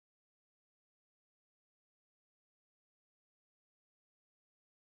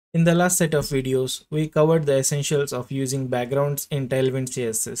In the last set of videos, we covered the essentials of using backgrounds in Tailwind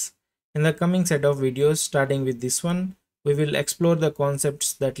CSS. In the coming set of videos, starting with this one, we will explore the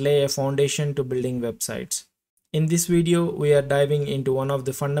concepts that lay a foundation to building websites. In this video, we are diving into one of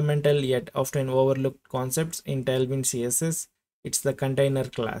the fundamental yet often overlooked concepts in Tailwind CSS. It's the container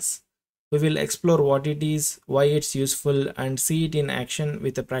class. We will explore what it is, why it's useful, and see it in action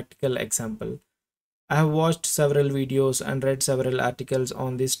with a practical example. I have watched several videos and read several articles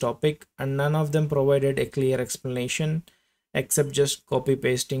on this topic, and none of them provided a clear explanation except just copy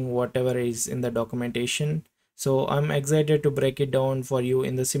pasting whatever is in the documentation. So I'm excited to break it down for you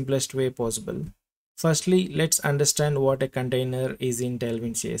in the simplest way possible. Firstly, let's understand what a container is in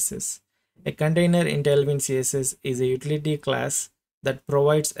Tailwind CSS. A container in Tailwind CSS is a utility class that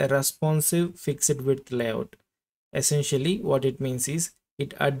provides a responsive fixed width layout. Essentially, what it means is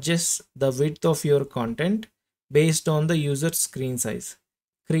it adjusts the width of your content based on the user's screen size,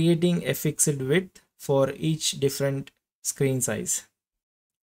 creating a fixed width for each different screen size.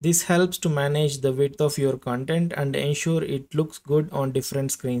 This helps to manage the width of your content and ensure it looks good on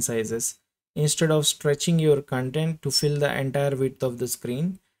different screen sizes. Instead of stretching your content to fill the entire width of the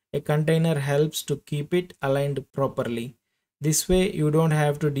screen, a container helps to keep it aligned properly. This way, you don't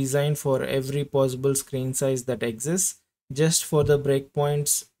have to design for every possible screen size that exists, just for the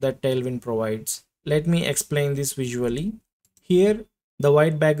breakpoints that Tailwind provides. Let me explain this visually. Here, the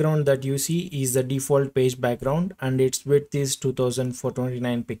white background that you see is the default page background and its width is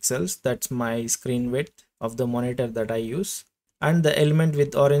 2429 pixels. That's my screen width of the monitor that I use. And the element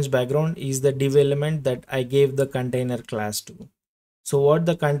with orange background is the div element that I gave the container class to. So what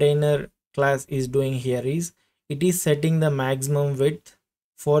the container class is doing here is it is setting the maximum width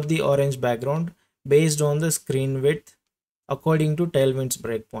for the orange background based on the screen width according to Tailwind's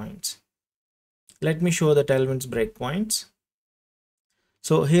breakpoints. Let me show the Tailwind's breakpoints.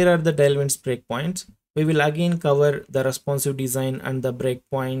 So here are the Tailwind's breakpoints. We will again cover the responsive design and the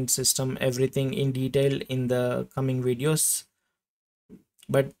breakpoint system, everything in detail in the coming videos.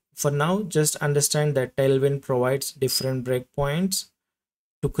 But for now, just understand that Tailwind provides different breakpoints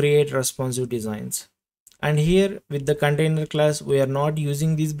to create responsive designs. And here with the container class, we are not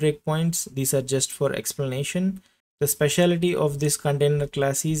using these breakpoints. These are just for explanation. The specialty of this container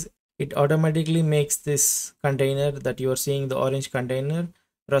class is it automatically makes this container that you are seeing, the orange container,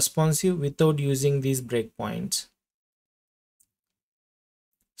 responsive without using these breakpoints.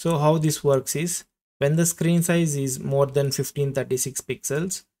 So how this works is when the screen size is more than 1536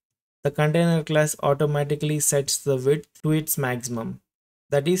 pixels, the container class automatically sets the width to its maximum,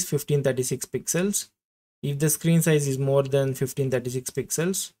 that is 1536 pixels. If the screen size is more than 1536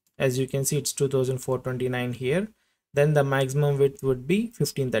 pixels, as you can see it's 2429 here, then the maximum width would be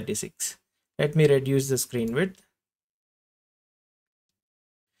 1536. Let me reduce the screen width.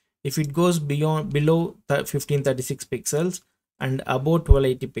 If it goes below 1536 pixels and above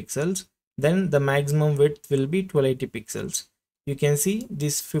 1280 pixels, then the maximum width will be 1280 pixels. You can see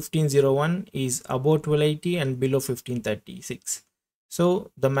this 1501 is above 1280 and below 1536. So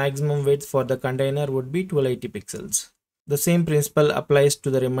the maximum width for the container would be 1280 pixels. The same principle applies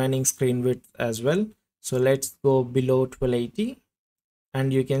to the remaining screen width as well. So let's go below 1280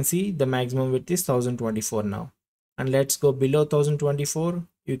 and you can see the maximum width is 1024 now. And let's go below 1024.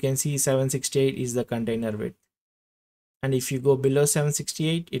 You can see 768 is the container width. And if you go below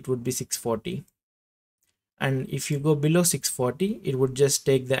 768, it would be 640. And if you go below 640, it would just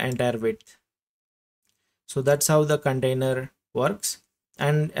take the entire width. So that's how the container works.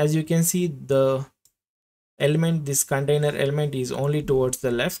 And as you can see, the element, this container element is only towards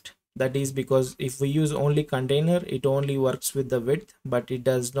the left. That is because if we use only container, it only works with the width, but it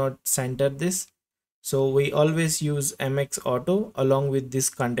does not center this. So we always use MX Auto along with this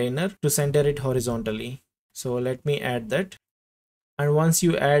container to center it horizontally. So let me add that. And once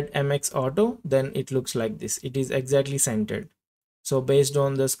you add MX Auto, then it looks like this. It is exactly centered. So based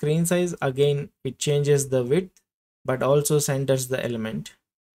on the screen size, again, it changes the width, but also centers the element.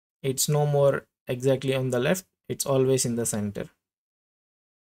 It's no more exactly on the left. It's always in the center.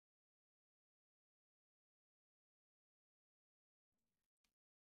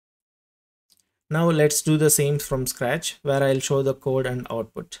 Now let's do the same from scratch where I'll show the code and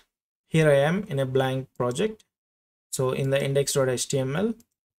output. Here I am in a blank project. So in the index.html,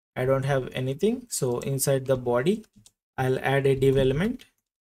 I don't have anything. So inside the body, I'll add a div element.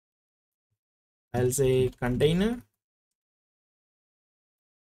 I'll say container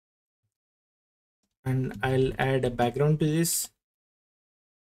and I'll add a background to this.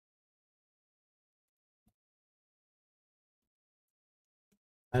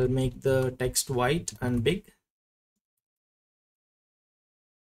 I'll make the text white and big.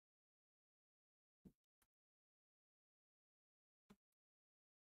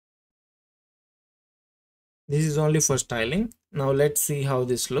 This is only for styling. Now let's see how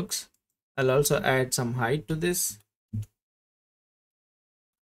this looks. I'll also add some height to this.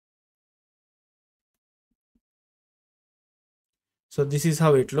 So this is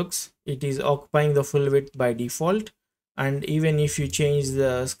how it looks. It is occupying the full width by default. And even if you change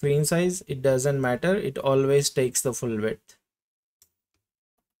the screen size, it doesn't matter. It always takes the full width.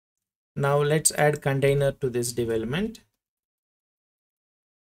 Now let's add container to this development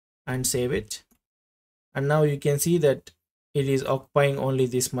and save it. And now you can see that it is occupying only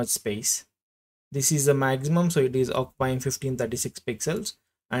this much space. This is the maximum, so it is occupying 1536 pixels.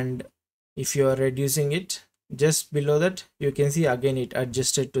 And if you are reducing it just below that, you can see again it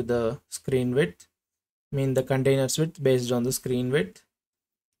adjusted to the screen width, mean the container's width based on the screen width.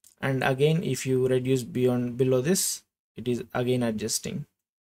 And again, if you reduce beyond below this, it is again adjusting.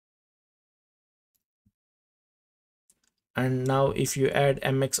 And now if you add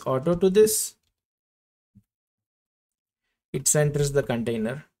MX Auto to this, it centers the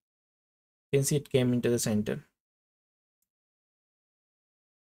container. You can see it came into the center.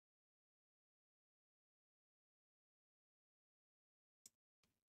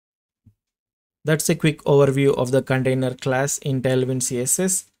 That's a quick overview of the container class in Tailwind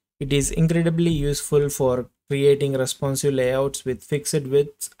CSS. It is incredibly useful for creating responsive layouts with fixed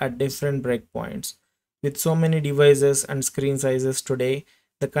widths at different breakpoints. With so many devices and screen sizes today,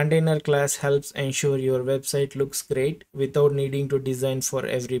 the container class helps ensure your website looks great without needing to design for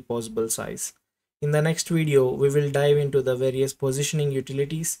every possible size. In the next video, we will dive into the various positioning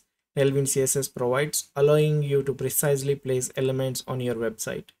utilities Tailwind CSS provides, allowing you to precisely place elements on your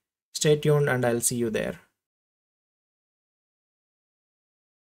website. Stay tuned and I'll see you there.